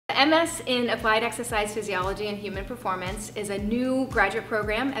MS in Applied Exercise Physiology and Human Performance is a new graduate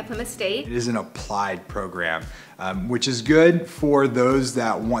program at Plymouth State. It is an applied program, which is good for those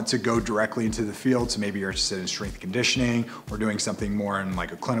that want to go directly into the field. So maybe you're interested in strength conditioning or doing something more in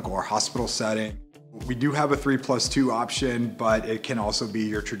like a clinical or hospital setting. We do have a 3+2 option, but it can also be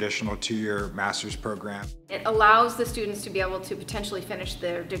your traditional 2-year master's program. It allows the students to be able to potentially finish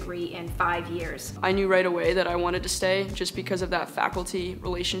their degree in 5 years. I knew right away that I wanted to stay just because of that faculty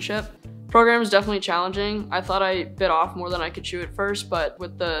relationship. Program is definitely challenging. I thought I bit off more than I could chew at first, but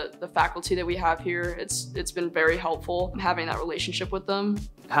with the faculty that we have here, it's been very helpful having that relationship with them.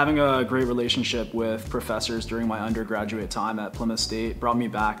 Having a great relationship with professors during my undergraduate time at Plymouth State brought me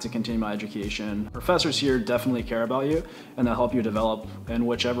back to continue my education. Professors here definitely care about you and they'll help you develop in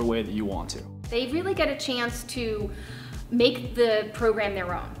whichever way that you want to. They really get a chance to make the program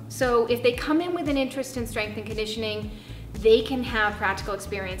their own. So if they come in with an interest in strength and conditioning, they can have practical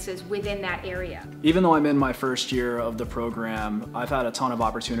experiences within that area. Even though I'm in my first year of the program, I've had a ton of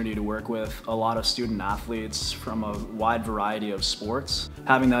opportunity to work with a lot of student athletes from a wide variety of sports.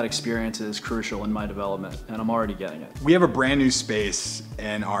 Having that experience is crucial in my development, and I'm already getting it. We have a brand new space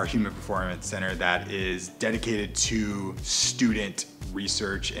in our Human Performance Center that is dedicated to student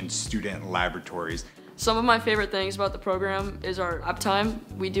research and student laboratories. Some of my favorite things about the program is our lab time.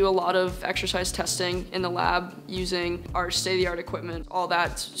 We do a lot of exercise testing in the lab using our state-of-the-art equipment. All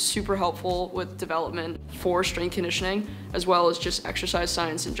that's super helpful with development for strength conditioning, as well as just exercise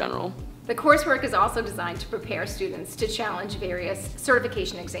science in general. The coursework is also designed to prepare students to challenge various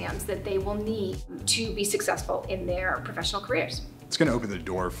certification exams that they will need to be successful in their professional careers. It's going to open the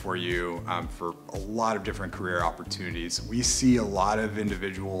door for you for a lot of different career opportunities. We see a lot of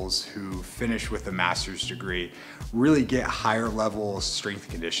individuals who finish with a master's degree really get higher level strength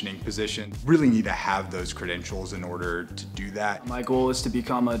conditioning positions. Really need to have those credentials in order to do that. My goal is to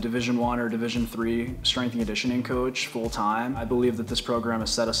become a Division I or Division III strength and conditioning coach full time. I believe that this program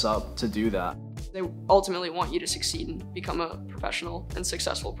has set us up to do that. They ultimately want you to succeed and become a professional and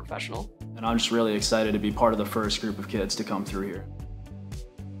successful professional. And I'm just really excited to be part of the first group of kids to come through here.